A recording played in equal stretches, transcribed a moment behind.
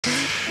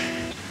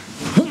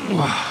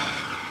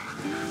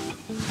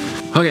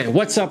Okay,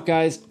 what's up,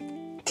 guys?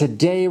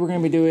 Today we're going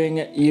to be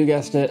doing, you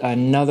guessed it,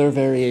 another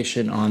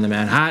variation on the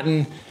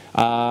Manhattan.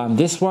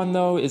 This one,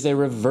 though, is a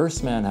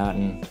reverse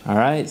Manhattan. All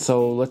right,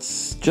 so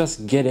let's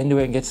just get into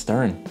it and get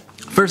stirring.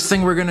 First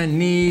thing we're going to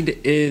need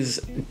is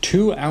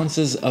 2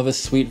 ounces of a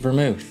sweet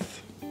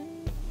vermouth,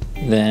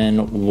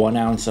 then 1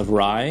 ounce of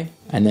rye,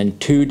 and then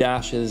 2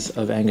 dashes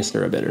of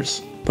Angostura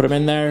bitters. Put them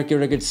in there,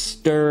 give it a good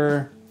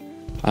stir.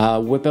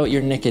 Whip out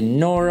your Nick and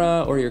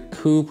Nora or your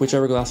coupe,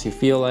 whichever glass you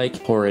feel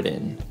like, pour it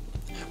in.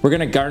 We're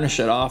gonna garnish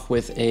it off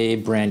with a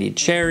brandied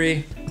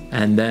cherry,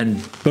 and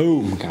then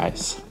boom,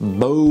 guys,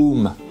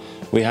 boom.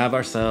 We have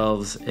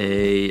ourselves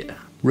a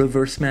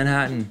reverse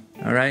Manhattan,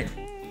 all right?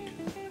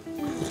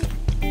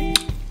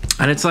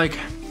 And it's like,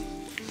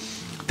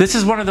 this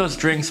is one of those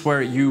drinks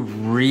where you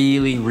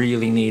really,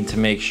 really need to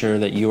make sure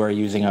that you are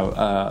using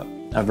a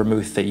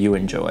vermouth that you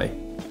enjoy.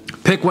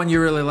 Pick one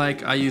you really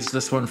like. I use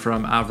this one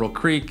from Avril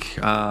Creek.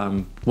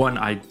 I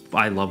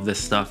love this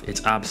stuff.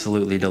 It's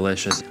absolutely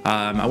delicious.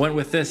 I went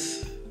with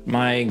this,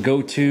 my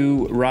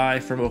go-to rye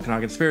from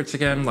Okanagan Spirits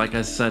again. Like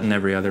I said in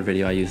every other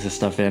video I use this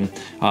stuff in.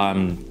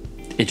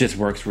 It just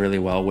works really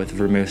well with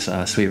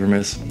vermouth, sweet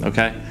vermouths,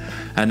 okay?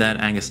 And then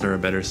Angostura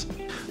bitters.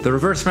 The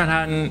reverse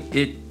Manhattan,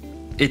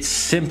 it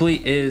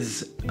simply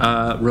is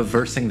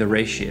reversing the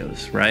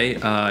ratios, right?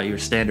 Your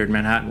standard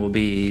Manhattan will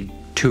be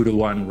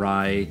 2-to-1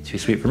 rye to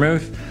sweet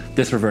vermouth.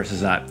 This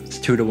reverses that. It's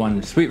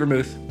 2-to-1 sweet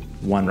vermouth,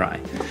 1 rye.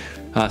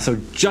 So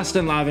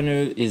Justin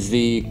Lavenue is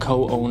the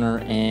co-owner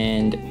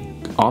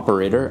and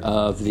operator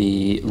of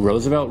the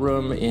Roosevelt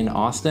Room in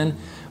Austin.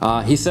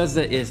 He says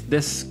that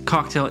this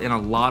cocktail in a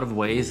lot of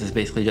ways is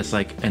basically just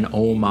like an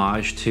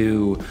homage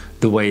to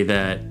the way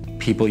that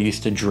people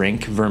used to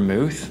drink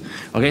vermouth.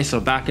 Okay, so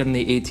back in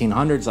the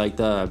 1800s, like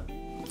the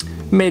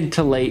mid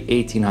to late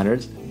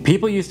 1800s,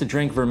 people used to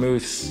drink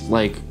vermouths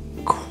like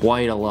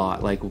quite a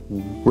lot. Like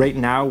right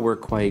now we're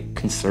quite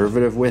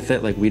conservative with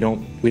it. Like we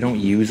don't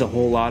use a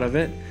whole lot of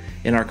it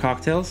in our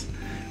cocktails.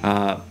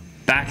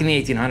 Back in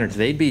the 1800s,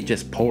 they'd be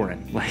just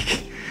pouring,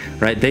 like,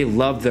 right? They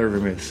loved their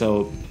vermouth.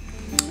 So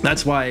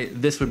that's why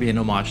this would be an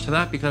homage to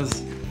that,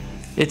 because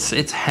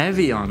it's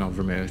heavy on a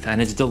vermouth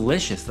and it's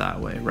delicious that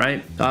way,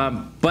 right?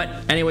 But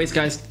anyways,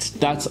 guys,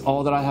 that's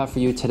all that I have for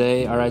you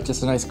today. All right,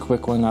 just a nice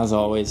quick one as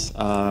always.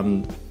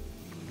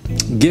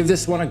 Give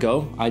this one a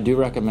go. I do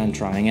recommend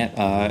trying it,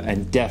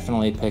 and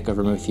definitely pick a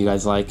vermouth you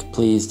guys like.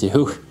 Please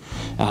do.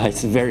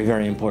 It's very,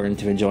 very important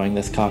to enjoying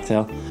this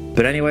cocktail.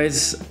 But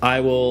anyways, I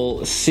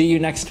will see you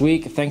next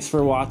week. Thanks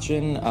for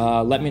watching.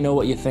 Let me know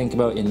what you think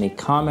about in the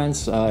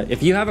comments.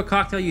 If you have a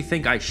cocktail you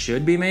think I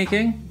should be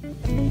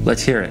making,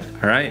 let's hear it,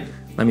 all right?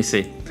 Let me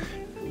see.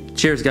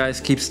 Cheers, guys.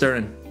 Keep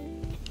stirring.